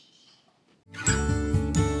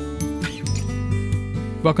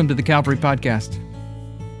Welcome to the Calvary Podcast,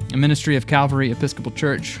 a ministry of Calvary Episcopal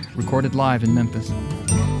Church, recorded live in Memphis.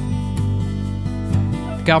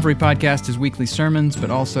 The Calvary Podcast is weekly sermons,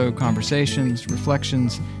 but also conversations,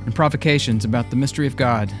 reflections, and provocations about the mystery of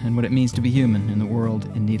God and what it means to be human in the world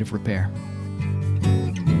in need of repair.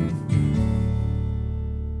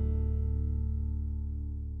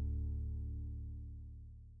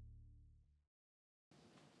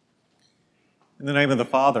 In the name of the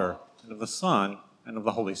Father, and of the Son, and of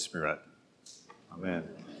the Holy Spirit. Amen.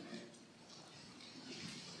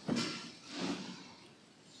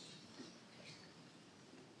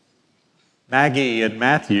 Maggie and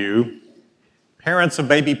Matthew, parents of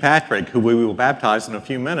baby Patrick, who we will baptize in a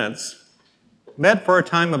few minutes, met for a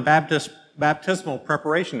time of baptismal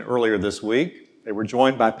preparation earlier this week. They were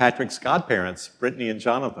joined by Patrick's godparents, Brittany and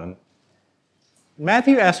Jonathan.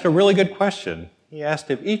 Matthew asked a really good question. He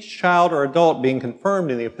asked if each child or adult being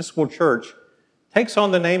confirmed in the Episcopal Church takes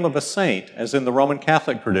on the name of a saint, as in the Roman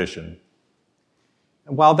Catholic tradition.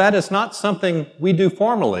 And while that is not something we do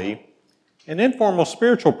formally, an informal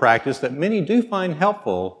spiritual practice that many do find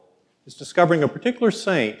helpful is discovering a particular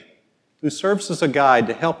saint who serves as a guide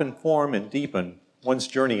to help inform and deepen one's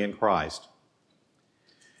journey in Christ.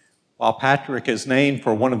 While Patrick is named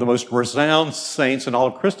for one of the most renowned saints in all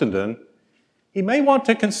of Christendom, he may want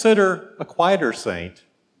to consider a quieter saint,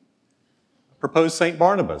 proposed Saint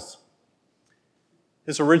Barnabas.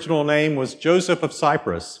 His original name was Joseph of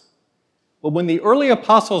Cyprus, but when the early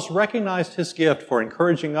apostles recognized his gift for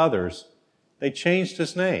encouraging others, they changed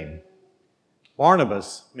his name.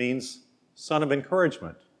 Barnabas means son of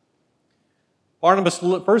encouragement. Barnabas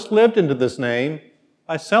first lived into this name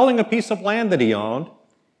by selling a piece of land that he owned,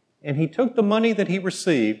 and he took the money that he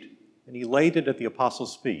received and he laid it at the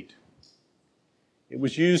apostles' feet. It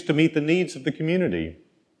was used to meet the needs of the community.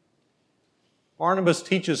 Barnabas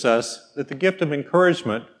teaches us that the gift of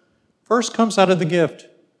encouragement first comes out of the gift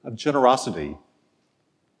of generosity.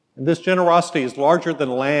 And this generosity is larger than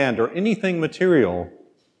land or anything material.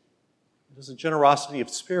 It is a generosity of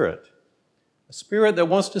spirit, a spirit that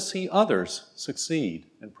wants to see others succeed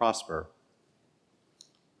and prosper.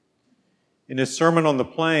 In his Sermon on the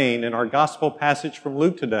Plain, in our gospel passage from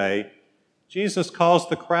Luke today, Jesus calls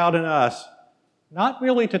the crowd and us not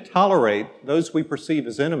really to tolerate those we perceive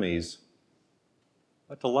as enemies,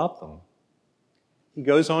 but to love them. He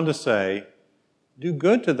goes on to say, do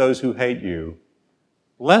good to those who hate you,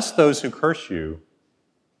 bless those who curse you,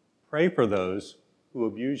 pray for those who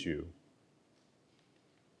abuse you.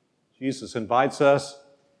 Jesus invites us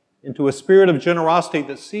into a spirit of generosity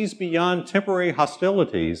that sees beyond temporary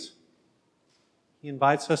hostilities. He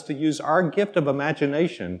invites us to use our gift of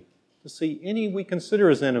imagination to see any we consider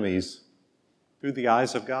as enemies through the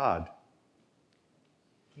eyes of God.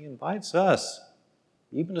 He invites us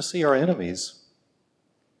even to see our enemies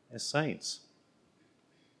as saints.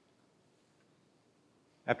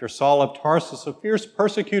 After Saul of Tarsus, a fierce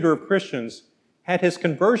persecutor of Christians, had his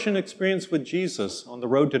conversion experience with Jesus on the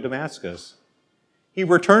road to Damascus, he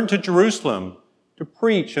returned to Jerusalem to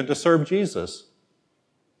preach and to serve Jesus.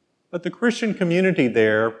 But the Christian community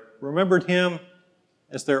there remembered him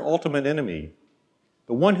as their ultimate enemy,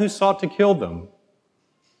 the one who sought to kill them,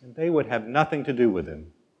 and they would have nothing to do with him.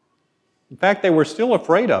 In fact, they were still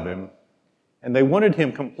afraid of him, and they wanted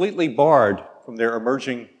him completely barred from their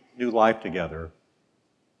emerging new life together.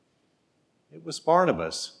 It was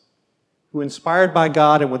Barnabas who, inspired by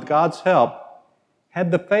God and with God's help,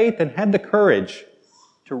 had the faith and had the courage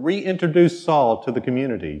to reintroduce Saul to the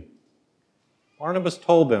community. Barnabas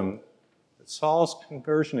told them that Saul's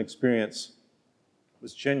conversion experience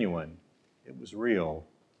was genuine. It was real.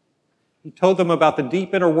 He told them about the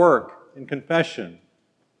deep inner work in confession,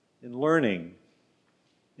 in learning,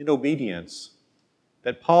 in obedience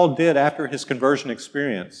that Paul did after his conversion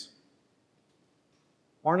experience.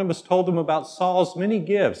 Barnabas told them about Saul's many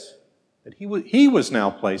gifts that he was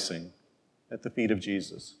now placing at the feet of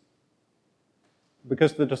Jesus.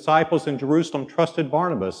 Because the disciples in Jerusalem trusted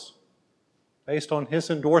Barnabas, based on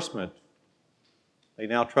his endorsement, they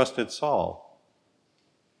now trusted Saul.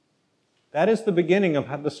 That is the beginning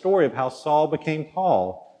of the story of how Saul became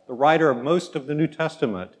Paul, the writer of most of the New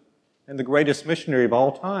Testament and the greatest missionary of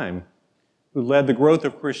all time, who led the growth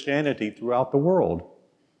of Christianity throughout the world.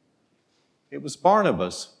 It was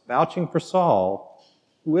Barnabas, vouching for Saul,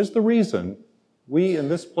 who is the reason we in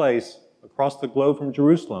this place, across the globe from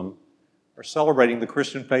Jerusalem, are celebrating the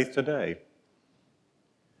Christian faith today.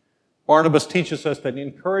 Barnabas teaches us that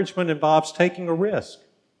encouragement involves taking a risk,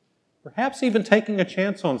 perhaps even taking a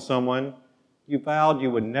chance on someone you vowed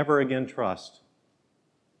you would never again trust.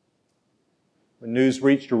 when news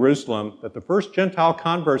reached Jerusalem that the first Gentile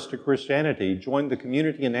converts to Christianity joined the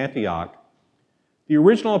community in Antioch, the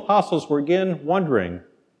original apostles were again wondering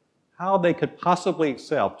how they could possibly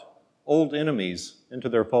accept old enemies into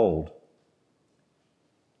their fold.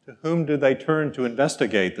 To whom do they turn to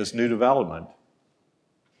investigate this new development?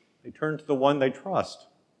 They turn to the one they trust.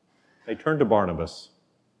 They turn to Barnabas.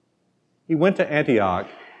 He went to Antioch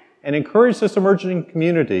and encouraged this emerging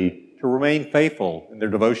community to remain faithful in their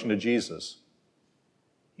devotion to Jesus.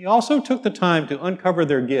 He also took the time to uncover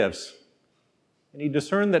their gifts, and he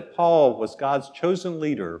discerned that Paul was God's chosen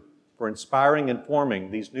leader for inspiring and forming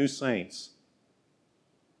these new saints.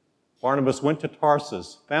 Barnabas went to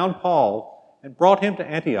Tarsus, found Paul, and brought him to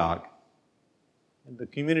Antioch. And the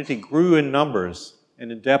community grew in numbers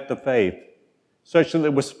and in depth of faith, such that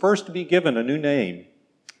it was first to be given a new name,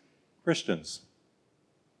 Christians.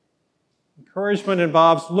 Encouragement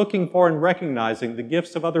involves looking for and recognizing the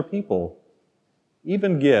gifts of other people,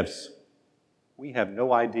 even gifts we have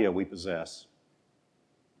no idea we possess.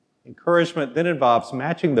 Encouragement then involves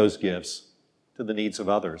matching those gifts to the needs of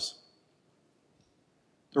others.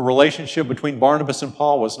 The relationship between Barnabas and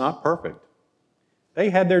Paul was not perfect.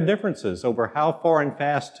 They had their differences over how far and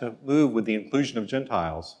fast to move with the inclusion of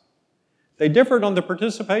Gentiles. They differed on the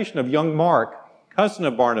participation of young Mark, cousin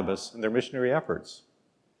of Barnabas, in their missionary efforts.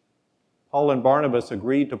 Paul and Barnabas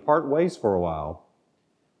agreed to part ways for a while,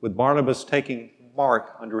 with Barnabas taking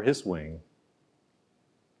Mark under his wing.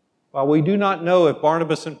 While we do not know if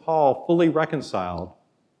Barnabas and Paul fully reconciled,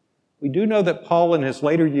 we do know that Paul in his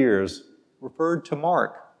later years referred to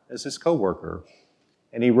Mark as his co-worker,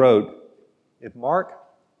 and he wrote, "If Mark,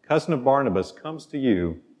 cousin of Barnabas, comes to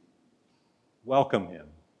you, welcome him."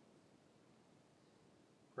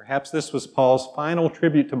 Perhaps this was Paul's final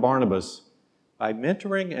tribute to Barnabas by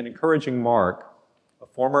mentoring and encouraging Mark, a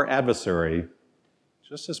former adversary,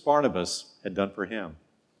 just as Barnabas had done for him.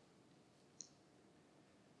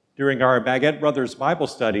 During our Baguette Brothers Bible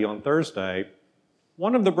study on Thursday,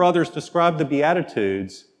 one of the brothers described the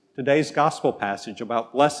Beatitudes, today's gospel passage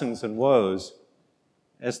about blessings and woes,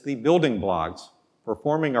 as the building blocks for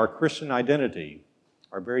forming our Christian identity,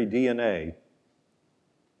 our very DNA.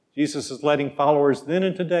 Jesus is letting followers then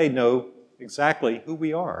and today know exactly who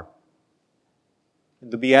we are. In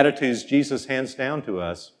the Beatitudes Jesus hands down to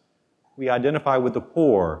us, we identify with the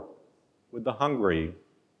poor, with the hungry,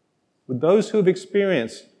 with those who have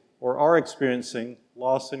experienced or are experiencing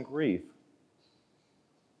loss and grief.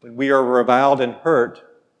 When we are reviled and hurt,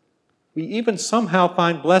 we even somehow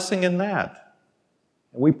find blessing in that,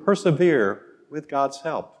 and we persevere with God's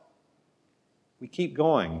help. We keep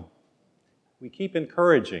going. We keep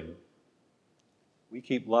encouraging. We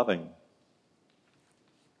keep loving.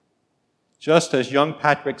 Just as young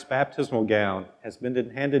Patrick's baptismal gown has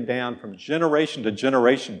been handed down from generation to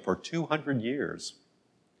generation for 200 years,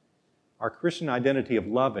 our Christian identity of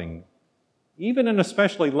loving, even and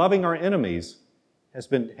especially loving our enemies, has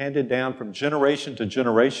been handed down from generation to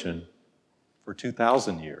generation for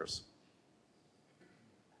 2,000 years.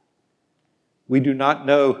 We do not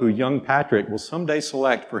know who young Patrick will someday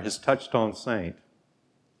select for his touchstone saint.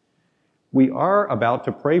 We are about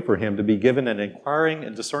to pray for him to be given an inquiring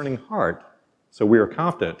and discerning heart, so we are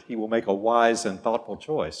confident he will make a wise and thoughtful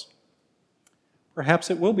choice. Perhaps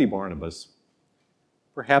it will be Barnabas.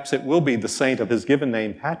 Perhaps it will be the saint of his given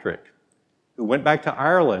name, Patrick, who went back to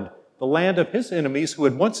Ireland, the land of his enemies who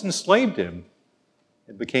had once enslaved him,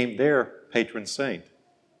 and became their patron saint.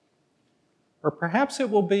 Or perhaps it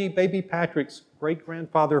will be baby Patrick's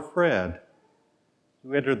great-grandfather Fred,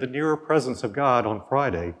 who entered the nearer presence of God on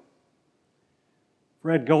Friday.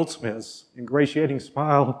 Fred Goldsmith's ingratiating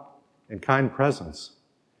smile and kind presence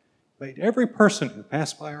made every person who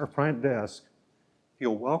passed by our front desk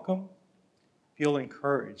feel welcome, feel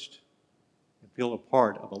encouraged, and feel a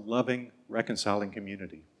part of a loving, reconciling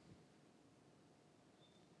community.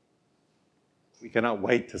 We cannot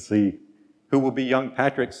wait to see who will be young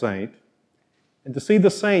Patrick's saint, and to see the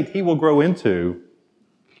saint he will grow into,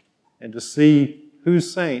 and to see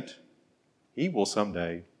whose saint he will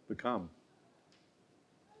someday become.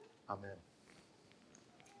 Amen.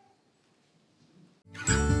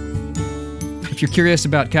 If you're curious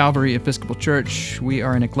about Calvary Episcopal Church, we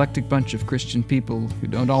are an eclectic bunch of Christian people who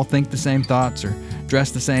don't all think the same thoughts or dress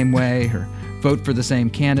the same way or vote for the same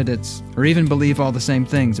candidates or even believe all the same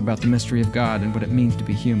things about the mystery of God and what it means to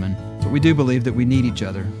be human. But we do believe that we need each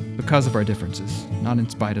other because of our differences, not in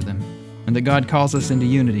spite of them, and that God calls us into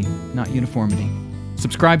unity, not uniformity.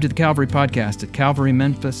 Subscribe to the Calvary Podcast at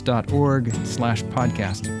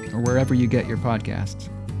calvarymemphis.org/podcast or wherever you get your podcasts.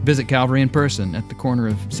 Visit Calvary in person at the corner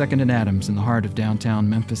of 2nd and Adams in the heart of downtown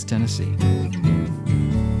Memphis, Tennessee.